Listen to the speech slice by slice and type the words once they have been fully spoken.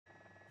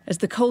As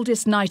the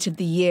coldest night of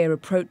the year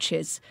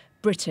approaches,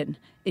 Britain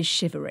is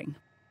shivering.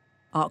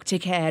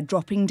 Arctic air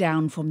dropping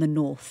down from the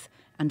north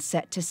and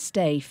set to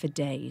stay for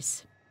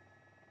days.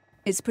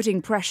 It's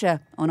putting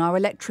pressure on our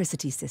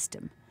electricity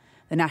system.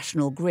 The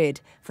national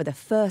grid, for the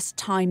first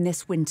time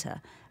this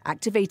winter,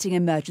 activating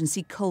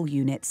emergency coal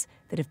units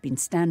that have been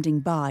standing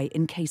by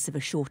in case of a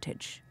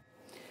shortage.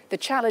 The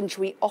challenge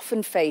we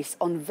often face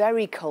on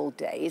very cold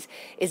days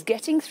is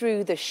getting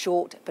through the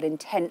short but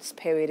intense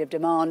period of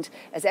demand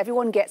as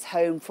everyone gets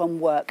home from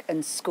work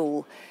and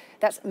school.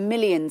 That's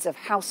millions of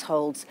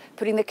households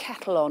putting the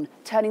kettle on,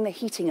 turning the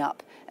heating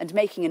up and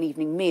making an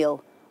evening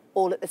meal,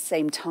 all at the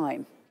same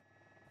time.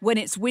 When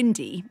it's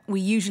windy, we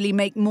usually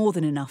make more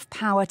than enough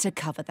power to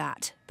cover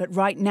that, but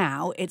right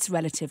now it's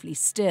relatively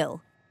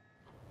still.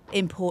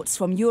 Imports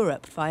from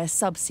Europe via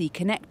subsea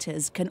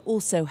connectors can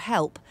also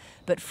help,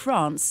 but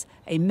France,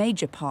 a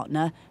major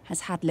partner,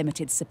 has had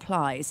limited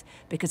supplies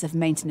because of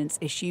maintenance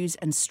issues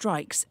and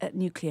strikes at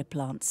nuclear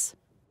plants.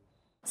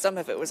 Some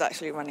of it was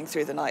actually running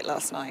through the night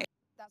last night.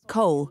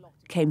 Coal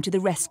came to the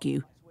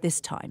rescue this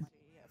time.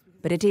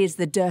 But it is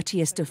the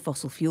dirtiest of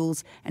fossil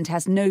fuels and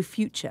has no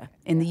future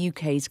in the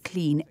UK's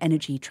clean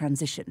energy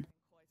transition,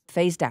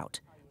 phased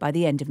out by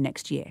the end of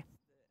next year.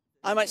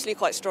 I'm actually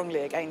quite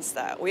strongly against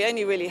that. We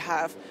only really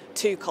have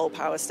 2 coal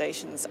power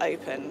stations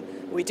open.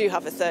 We do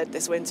have a third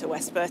this winter,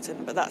 West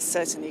Burton, but that's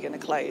certainly going to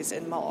close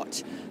in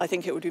March. I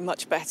think it would be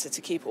much better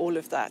to keep all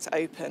of that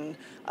open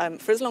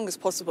for as long as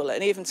possible,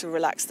 and even to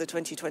relax the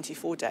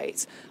 2024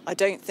 date. I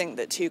don't think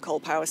that 2 coal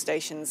power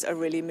stations are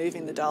really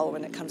moving the dial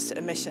when it comes to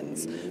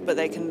emissions, but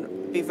they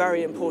can be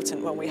very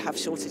important when we have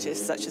shortages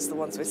such as the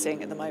ones we're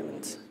seeing at the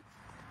moment.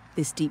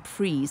 This deep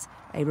freeze,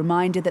 a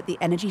reminder that the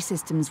energy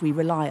systems we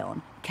rely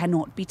on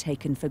cannot be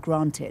taken for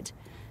granted.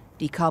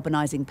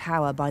 Decarbonising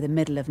power by the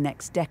middle of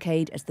next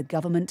decade, as the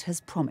government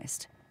has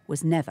promised,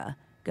 was never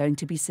going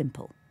to be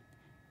simple.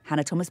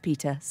 Hannah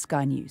Thomas-Peter,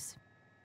 Sky News.